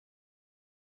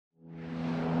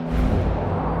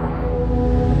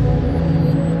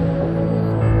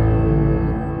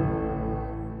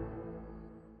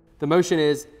The motion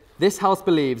is, this House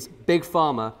believes Big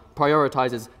Pharma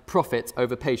prioritises profits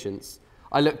over patients.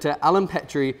 I look to Alan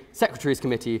Petri, Secretary's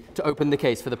Committee, to open the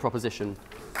case for the proposition.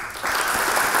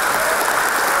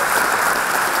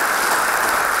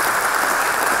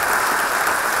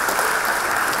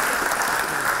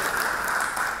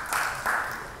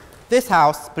 This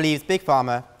House believes Big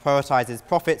Pharma prioritises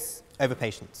profits over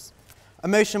patients, a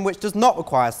motion which does not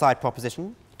require a side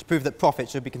proposition to prove that profit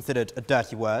should be considered a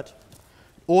dirty word,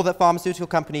 or that pharmaceutical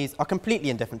companies are completely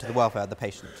indifferent to the welfare of the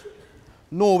patient,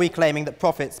 nor are we claiming that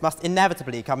profits must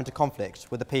inevitably come into conflict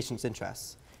with the patient's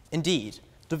interests. Indeed,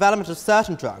 development of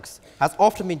certain drugs has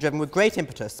often been driven with great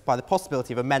impetus by the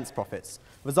possibility of immense profits,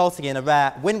 resulting in a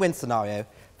rare win-win scenario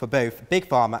for both Big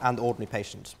Pharma and the ordinary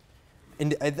patient.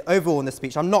 Overall in this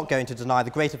speech, I'm not going to deny the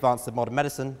great advances of modern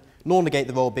medicine, nor negate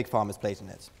the role Big Pharma has played in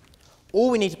it. All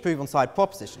we need to prove on side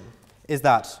proposition is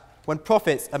that when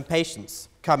profits and patients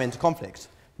come into conflict,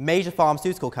 major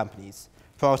pharmaceutical companies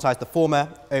prioritise the former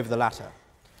over the latter.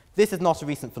 This is not a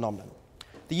recent phenomenon.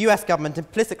 The US government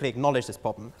implicitly acknowledged this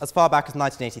problem as far back as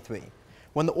 1983,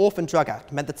 when the Orphan Drug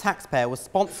Act meant the taxpayer was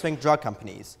sponsoring drug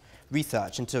companies'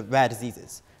 research into rare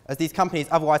diseases, as these companies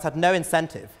otherwise had no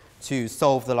incentive to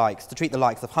treat the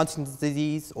likes of Huntington's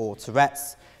disease or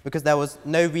Tourette's, because there was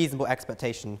no reasonable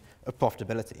expectation of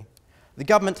profitability. The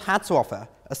government had to offer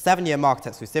a 7-year market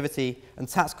exclusivity and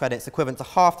tax credits equivalent to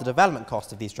half the development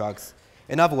cost of these drugs.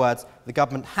 In other words, the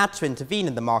government had to intervene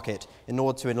in the market in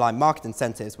order to align market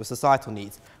incentives with societal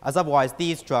needs, as otherwise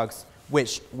these drugs,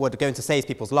 which were going to save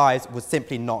people's lives, would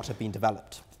simply not have been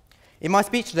developed. In my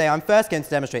speech today, I'm first going to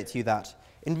demonstrate to you that,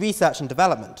 in research and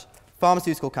development,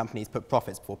 pharmaceutical companies put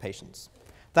profits before patients.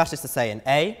 That is to say, in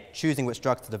A, choosing which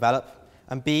drugs to develop,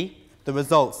 and B, the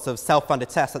results of self-funded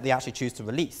tests that they actually choose to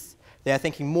release. They are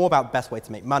thinking more about the best way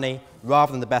to make money,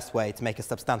 rather than the best way to make a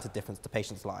substantive difference to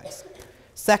patients' lives.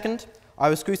 Second, I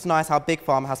will scrutinise how Big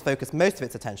Pharma has focused most of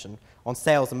its attention on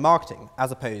sales and marketing,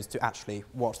 as opposed to actually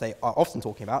what they are often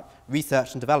talking about,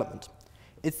 research and development.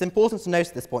 It's important to note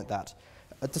at this point that,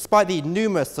 despite the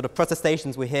numerous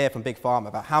protestations we hear from Big Pharma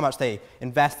about how much they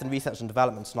invest in research and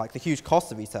development, and like the huge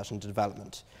cost of research and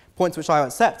development, points which I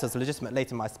accept as legitimate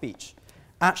later in my speech,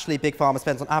 actually Big Pharma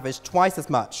spends on average twice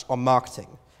as much on marketing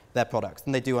their products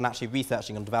than they do on actually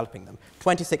researching and developing them,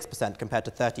 26% compared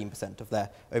to 13% of their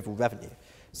overall revenue.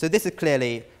 So this is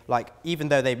clearly, even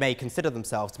though they may consider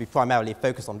themselves to be primarily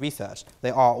focused on research, they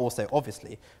are also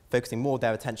obviously focusing more of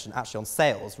their attention actually on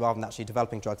sales rather than actually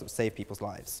developing drugs that would save people's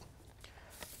lives.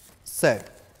 So,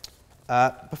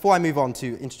 before I move on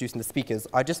to introducing the speakers,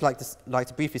 I'd just like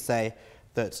to briefly say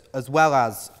that as well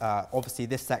as obviously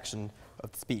this section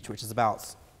of the speech, which is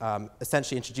about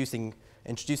essentially introducing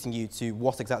you to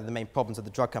what exactly the main problems of the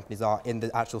drug companies are in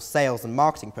the actual sales and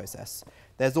marketing process,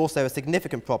 there's also a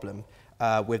significant problem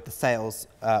with the sales,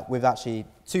 with actually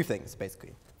two things,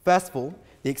 basically. First of all,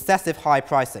 the excessive high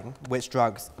pricing which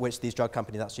these drug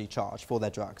companies actually charge for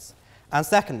their drugs. And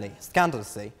secondly,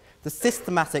 scandalously, the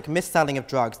systematic mis-selling of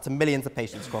drugs to millions of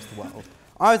patients across the world.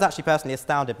 I was actually personally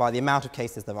astounded by the amount of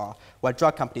cases there are where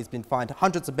drug companies have been fined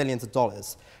hundreds of billions of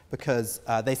dollars because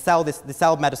they sell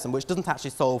medicine which doesn't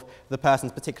actually solve the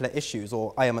person's particular issues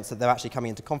or ailments that they're actually coming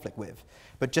into conflict with,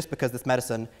 but just because this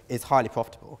medicine is highly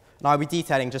profitable. And I'll be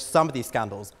detailing just some of these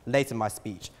scandals later in my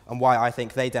speech and why I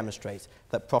think they demonstrate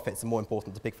that profits are more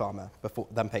important to Big Pharma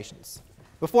than patients.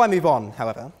 Before I move on,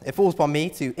 however, it falls upon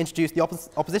me to introduce the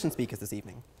opposition speakers this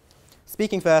evening.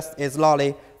 Speaking first is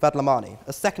Lali Vadlamani,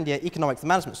 a second-year economics and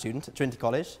management student at Trinity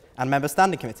College and member of the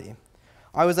Standing Committee.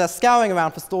 I was scouring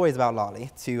around for stories about Lali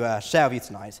to share with you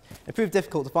tonight. It proved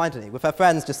difficult to find any, with her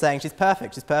friends just saying she's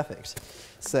perfect, she's perfect.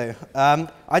 So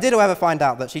I did, however, find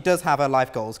out that she does have her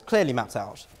life goals clearly mapped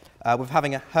out, with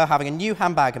her having a new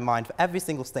handbag in mind for every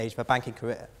single stage of her banking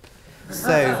career.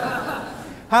 So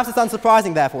perhaps it's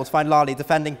unsurprising, therefore, to find Lali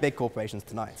defending big corporations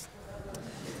tonight.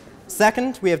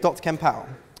 Second, we have Dr. Ken Powell.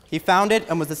 He founded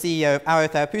and was the CEO of Arrow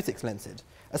Therapeutics Limited,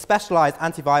 a specialized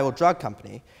antiviral drug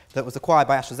company that was acquired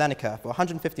by AstraZeneca for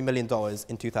 $150 million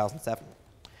in 2007.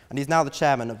 And he's now the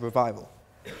chairman of Revival.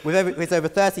 With his over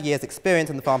 30 years' experience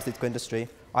in the pharmaceutical industry,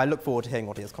 I look forward to hearing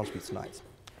what he has contributed tonight.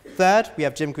 Third, we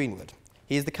have Jim Greenwood.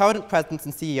 He is the current president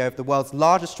and CEO of the world's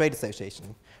largest trade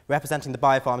association, representing the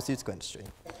biopharmaceutical industry.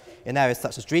 In areas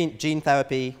such as gene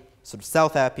therapy, cell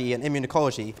therapy, and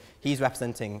immunology, he's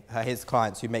representing his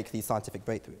clients who make these scientific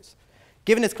breakthroughs.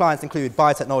 Given his clients include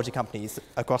biotechnology companies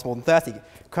across more than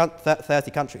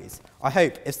 30 countries, I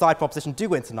hope if side proposition do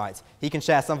win tonight, he can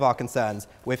share some of our concerns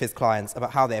with his clients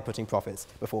about how they are putting profits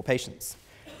before patients.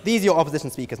 These are your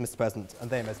opposition speakers, Mr. President, and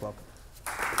they are most welcome.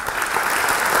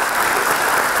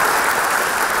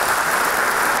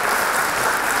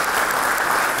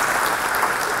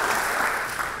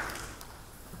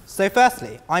 So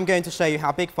firstly, I'm going to show you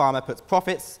how Big Pharma puts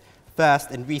profits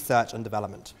first in research and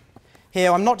development.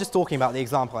 Here, I'm not just talking about the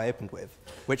example I opened with,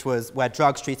 which was where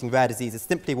drugs treating rare diseases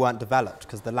simply weren't developed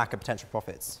because of the lack of potential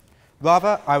profits.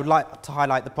 Rather, I would like to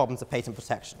highlight the problems of patent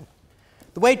protection.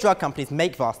 The way drug companies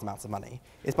make vast amounts of money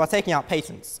is by taking out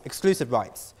patents, exclusive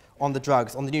rights, on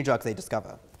the new drugs they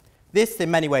discover. This,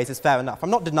 in many ways, is fair enough.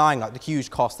 I'm not denying the huge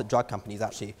cost that drug companies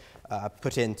actually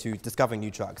put into discovering new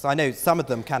drugs. I know some of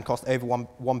them can cost over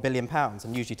 £1 billion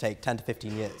and usually take 10 to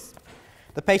 15 years.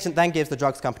 The patent then gives the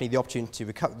drugs company the opportunity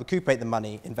to recuperate the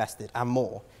money invested and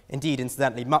more. Indeed,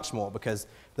 incidentally, much more, because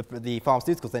the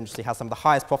pharmaceuticals industry has some of the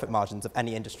highest profit margins of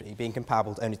any industry, being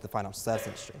comparable only to the financial service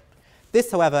industry.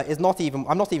 This, however, I'm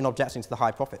not even objecting to the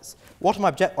high profits. What I'm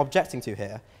objecting to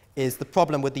here is the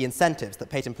problem with the incentives that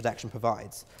patent protection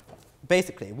provides.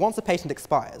 Basically, once a patent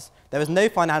expires, there is no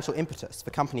financial impetus for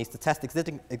companies to test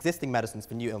existing medicines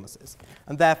for new illnesses.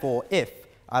 And therefore, if,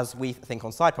 as we think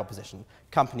on side proposition,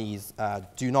 companies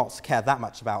do not care that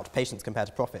much about patients compared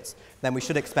to profits, then we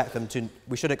should expect them to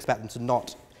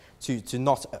not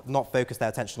focus their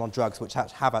attention on drugs which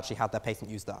have actually had their patent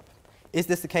used up. Is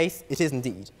this the case? It is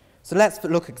indeed. So let's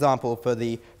look, for example, for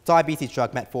the diabetes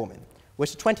drug metformin,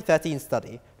 which a 2013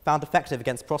 study found effective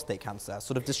against prostate cancer,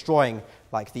 sort of destroying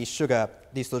these sort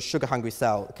of sugar-hungry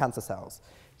cancer cells.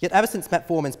 Yet ever since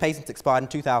metformin's patent expired in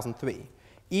 2003,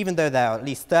 even though there are at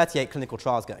least 38 clinical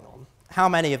trials going on, how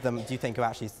many of them do you think are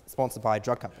actually sponsored by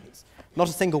drug companies? Not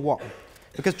a single one.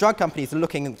 Because drug companies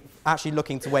are actually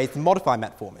looking to ways to modify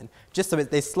metformin, just so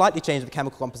they slightly change the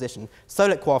chemical composition so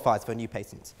that it qualifies for a new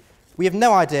patent. We have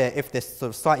no idea if this sort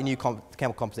of slightly new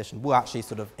chemical composition will actually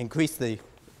sort of increase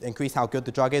how good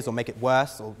the drug is or make it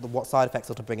worse, or what side effects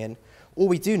it'll bring in. All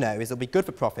we do know is it'll be good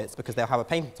for profits because they'll have a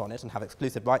patent on it and have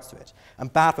exclusive rights to it,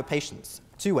 and bad for patients,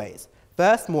 two ways.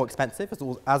 First, more expensive,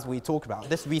 as we talk about.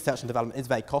 This research and development is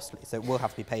very costly, so it will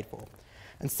have to be paid for.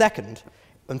 And second,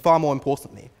 and far more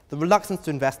importantly, the reluctance to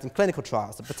invest in clinical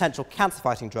trials of potential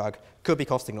cancer-fighting drug could be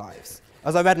costing lives.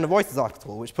 As I read in a Reuters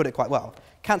article, which put it quite well,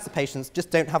 cancer patients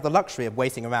just don't have the luxury of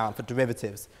waiting around for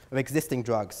derivatives of existing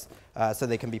drugs so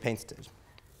they can be patented.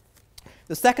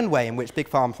 The second way in which Big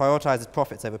Pharma prioritizes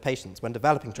profits over patients when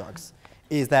developing drugs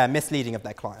is their misleading of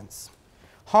their clients.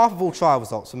 Half of all trial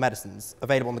results for medicines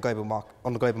available on the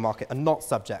global market are not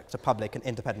subject to public and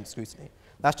independent scrutiny.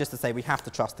 That's just to say we have to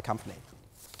trust the company.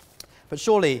 But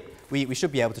surely we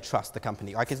should be able to trust the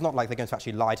company. It's not like they're going to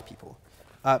actually lie to people.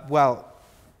 Well,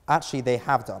 actually they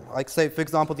have done. So, for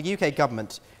example, the UK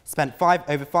government spent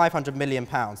over £500 million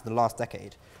in the last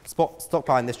decade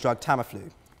stockpiling this drug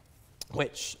Tamiflu,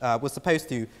 which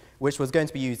was going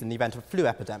to be used in the event of a flu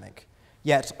epidemic.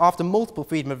 Yet, after multiple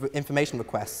freedom of information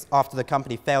requests, after the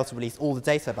company failed to release all the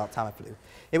data about Tamiflu,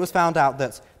 it was found out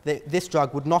that this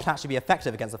drug would not actually be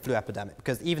effective against a flu epidemic,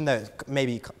 because even though it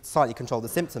maybe slightly controlled the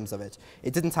symptoms of it,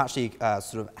 it didn't actually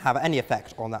sort of have any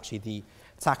effect on actually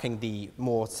tackling the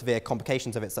more severe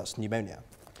complications of it, such as pneumonia.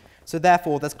 So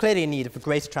therefore, there's clearly a need for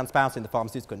greater transparency in the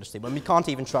pharmaceutical industry when we can't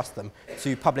even trust them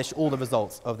to publish all the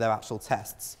results of their actual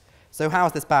tests. So how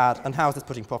is this bad, and how is this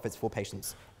putting profits for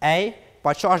patients? A,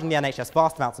 by charging the NHS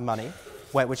vast amounts of money,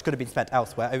 which could have been spent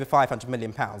elsewhere, over £500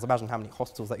 million, imagine how many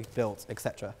hospitals that you've built,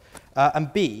 etc.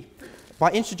 And B, by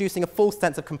introducing a false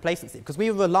sense of complacency, because we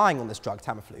were relying on this drug,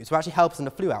 Tamiflu, to actually help us in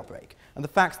a flu outbreak. And the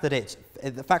fact that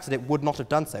it would not have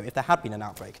done so if there had been an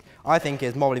outbreak, I think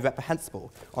is morally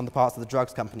reprehensible on the parts of the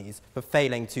drugs companies for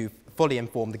failing to fully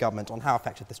inform the government on how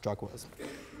effective this drug was.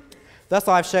 Thus,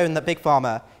 I've shown that Big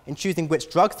Pharma, in choosing which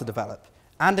drugs to develop,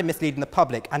 and in misleading the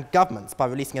public and governments by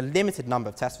releasing a limited number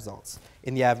of test results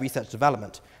in the area of research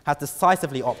development, has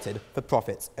decisively opted for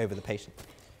profits over the patient.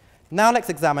 Now let's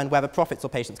examine whether profits or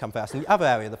patients come first in the other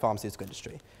area of the pharmaceutical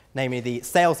industry, namely the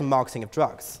sales and marketing of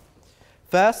drugs.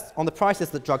 First, on the prices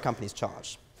that drug companies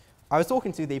charge. I was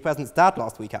talking to the President's dad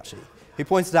last week, actually, who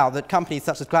pointed out that companies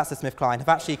such as GlaxoSmithKline have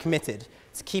actually committed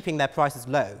to keeping their prices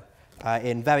low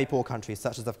in very poor countries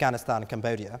such as Afghanistan and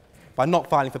Cambodia, by not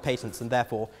filing for patents and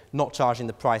therefore not charging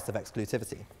the price of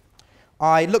exclusivity.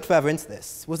 I looked further into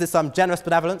this. Was this some generous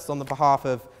benevolence on the behalf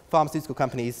of pharmaceutical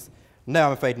companies? No,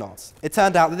 I'm afraid not. It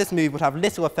turned out that this move would have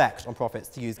little effect on profits,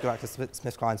 to use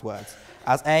GlaxoSmithKline's words,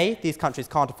 as A, these countries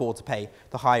can't afford to pay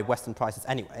the high Western prices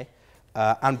anyway,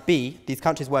 and B, these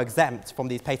countries were exempt from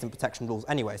these patent protection rules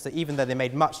anyway. So even though they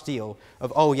made much deal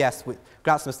of, oh yes,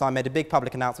 GlaxoSmithKline made a big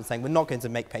public announcement saying we're not going to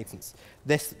make patents,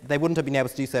 they wouldn't have been able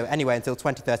to do so anyway until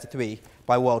 2033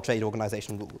 by World Trade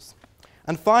Organization rules.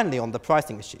 And finally, on the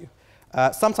pricing issue,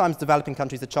 sometimes developing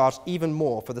countries are charged even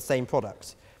more for the same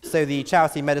product. So the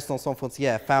charity Médecins Sans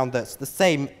Frontières found that the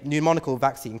same pneumococcal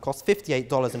vaccine costs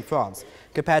 $58 in France,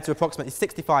 compared to approximately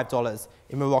 $65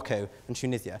 in Morocco and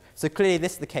Tunisia. So clearly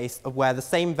this is the case of where the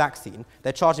same vaccine,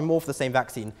 they're charging more for the same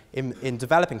vaccine in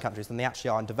developing countries than they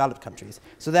actually are in developed countries.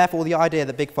 So therefore the idea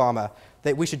that Big Pharma,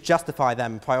 that we should justify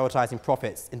them prioritizing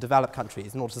profits in developed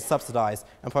countries in order to subsidize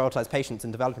and prioritize patients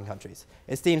in developing countries.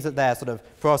 It seems that they're sort of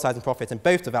prioritizing profits in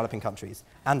both developing countries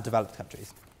and developed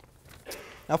countries.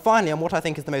 Now finally, on what I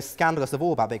think is the most scandalous of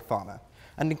all about Big Pharma,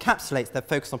 and encapsulates their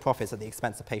focus on profits at the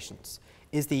expense of patients,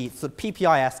 is the sort of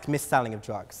PPI-esque mis-selling of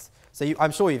drugs. So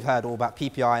I'm sure you've heard all about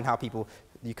PPI and how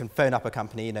you can phone up a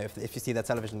company, if you see their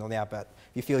television on the advert,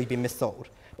 you feel you've been missold.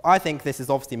 But I think this is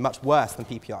obviously much worse than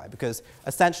PPI, because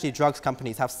essentially drugs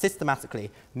companies have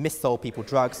systematically missold people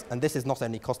drugs, and this is not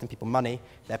only costing people money,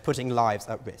 they're putting lives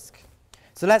at risk.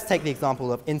 So let's take the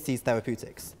example of Incy's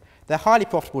Therapeutics. Their highly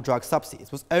profitable drug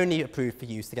Subsidies was only approved for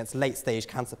use against late-stage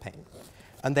cancer pain.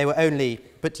 And they were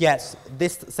but yet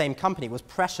this same company was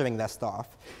pressuring their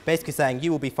staff, basically saying,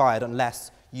 you will be fired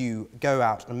unless you go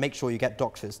out and make sure you get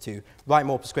doctors to write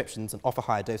more prescriptions and offer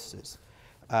higher dosages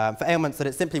for ailments that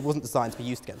it simply wasn't designed to be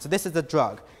used against. So this is a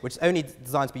drug which is only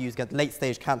designed to be used against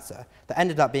late-stage cancer that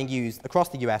ended up being used across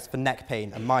the US for neck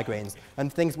pain and migraines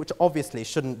and things which obviously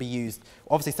shouldn't be used,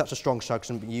 obviously such a strong drug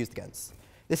shouldn't be used against.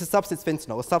 This is substance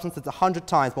fentanyl, a substance that's 100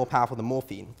 times more powerful than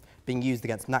morphine, being used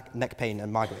against neck pain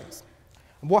and migraines.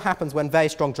 And what happens when very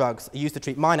strong drugs are used to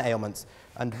treat minor ailments,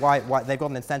 and why they've got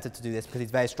an incentive to do this because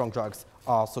these very strong drugs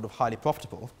are sort of highly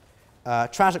profitable.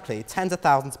 Tragically, tens of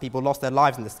thousands of people lost their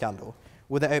lives in this scandal,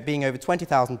 with there being over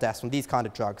 20,000 deaths from these kind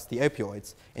of drugs, the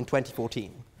opioids, in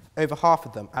 2014. Over half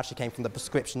of them actually came from the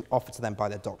prescription offered to them by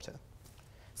their doctor.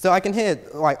 So I can hear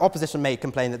opposition may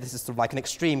complain that this is sort of like an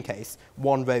extreme case,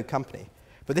 one rogue company.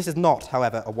 But this is not,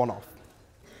 however, a one-off.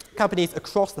 Companies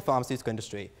across the pharmaceutical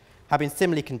industry have been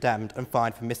similarly condemned and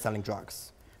fined for mis-selling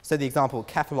drugs. So the example,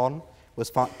 Kefalon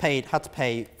had to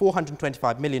pay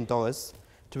 $425 million to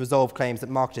resolve claims that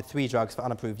marketed 3 drugs for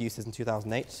unapproved uses in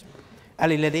 2008.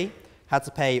 Eli Lilly had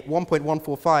to pay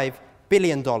 $1.145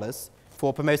 billion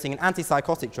for promoting an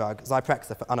antipsychotic drug,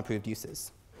 Zyprexa, for unapproved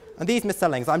uses. And these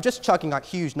mis-sellings, I'm just chucking like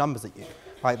huge numbers at you.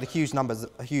 The huge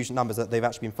numbers that they've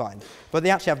actually been fined. But they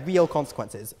actually have real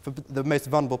consequences for the most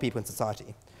vulnerable people in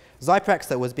society.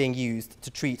 Zyprexa was being used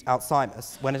to treat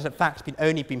Alzheimer's when it had in fact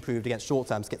only been proved against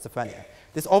short-term schizophrenia.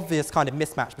 This obvious kind of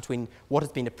mismatch between what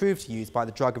has been approved to use by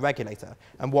the drug regulator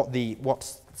and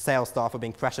what sales staff are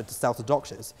being pressured to sell to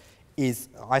doctors is,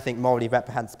 I think, morally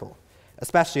reprehensible,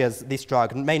 especially as this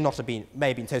drug may have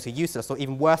been totally useless or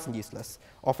even worse than useless,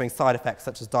 offering side effects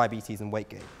such as diabetes and weight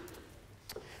gain.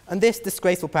 And this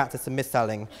disgraceful practice of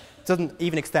mis-selling doesn't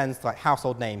even extend to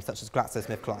household names such as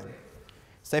GlaxoSmithKline.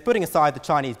 So putting aside the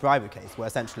Chinese bribery case, where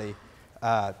essentially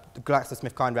the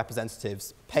GlaxoSmithKline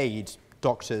representatives paid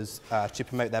doctors to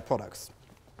promote their products,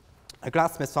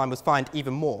 GlaxoSmithKline was fined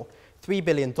even more, $3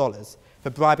 billion, for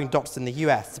bribing doctors in the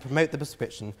US to promote the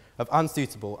prescription of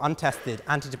unsuitable, untested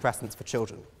antidepressants for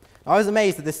children. I was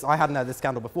amazed at this. I hadn't heard this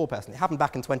scandal before personally. It happened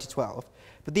back in 2012.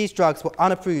 But these drugs were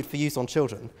unapproved for use on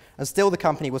children, and still the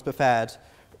company was prepared,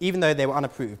 even though they were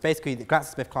unapproved. Basically,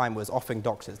 GlaxoSmithKline was offering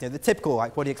doctors, the typical,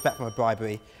 what do you expect from a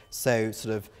bribery? So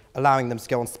sort of allowing them to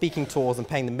go on speaking tours and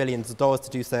paying them millions of dollars to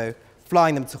do so,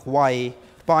 flying them to Hawaii,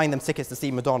 buying them tickets to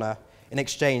see Madonna in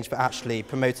exchange for actually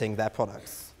promoting their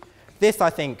products. This,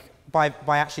 I think, by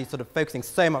actually sort of focusing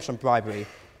so much on bribery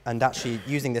and actually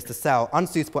using this to sell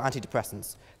unsuitable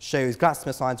antidepressants, shows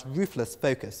GlaxoSmithKline's ruthless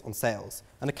focus on sales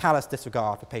and a callous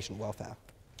disregard for patient welfare.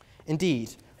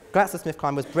 Indeed,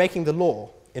 GlaxoSmithKline was breaking the law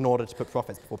in order to put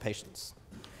profits before patients.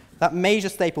 That major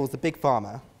staples of Big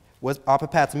Pharma are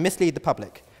prepared to mislead the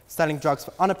public, selling drugs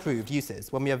for unapproved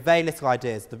uses when we have very little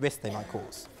ideas of the risk they might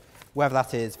cause, whether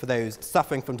that is for those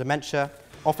suffering from dementia,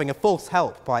 offering a false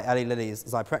help by Eli Lilly's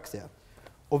Zyprexa,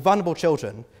 or vulnerable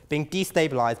children being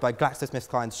destabilized by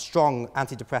GlaxoSmithKline's strong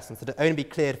antidepressants that are only be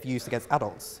cleared for use against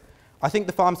adults. I think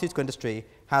the pharmaceutical industry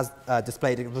has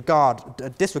displayed a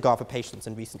disregard for patients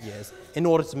in recent years in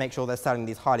order to make sure they're selling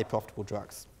these highly profitable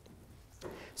drugs.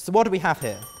 So what do we have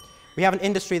here? We have an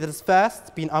industry that has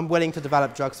first been unwilling to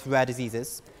develop drugs for rare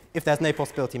diseases if there's no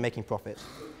possibility of making profit.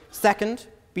 Second,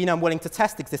 been unwilling to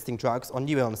test existing drugs on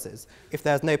new illnesses if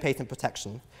there's no patent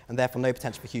protection and therefore no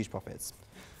potential for huge profits.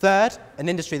 Third, an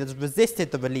industry that has resisted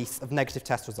the release of negative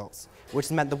test results, which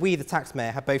has meant that we, the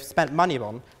taxpayer, have both spent money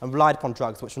on and relied upon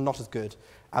drugs which are not as good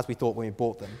as we thought when we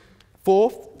bought them.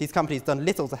 Fourth, these companies have done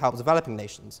little to help developing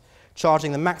nations,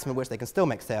 charging the maximum at which they can still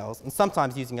make sales, and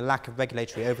sometimes using a lack of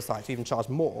regulatory oversight to even charge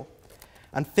more.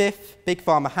 And fifth, Big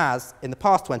Pharma has, in the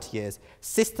past 20 years,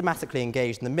 systematically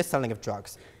engaged in the mis-selling of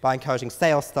drugs by encouraging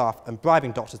sales staff and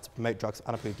bribing doctors to promote drugs'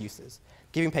 unapproved uses,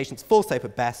 giving patients full soap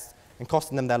at best and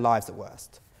costing them their lives at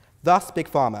worst. Thus, Big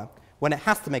Pharma, when it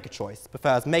has to make a choice,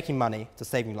 prefers making money to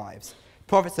saving lives.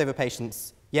 Profits over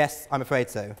patients, yes, I'm afraid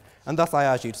so. And thus I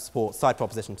urge you to support side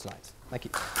proposition tonight. Thank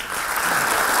you.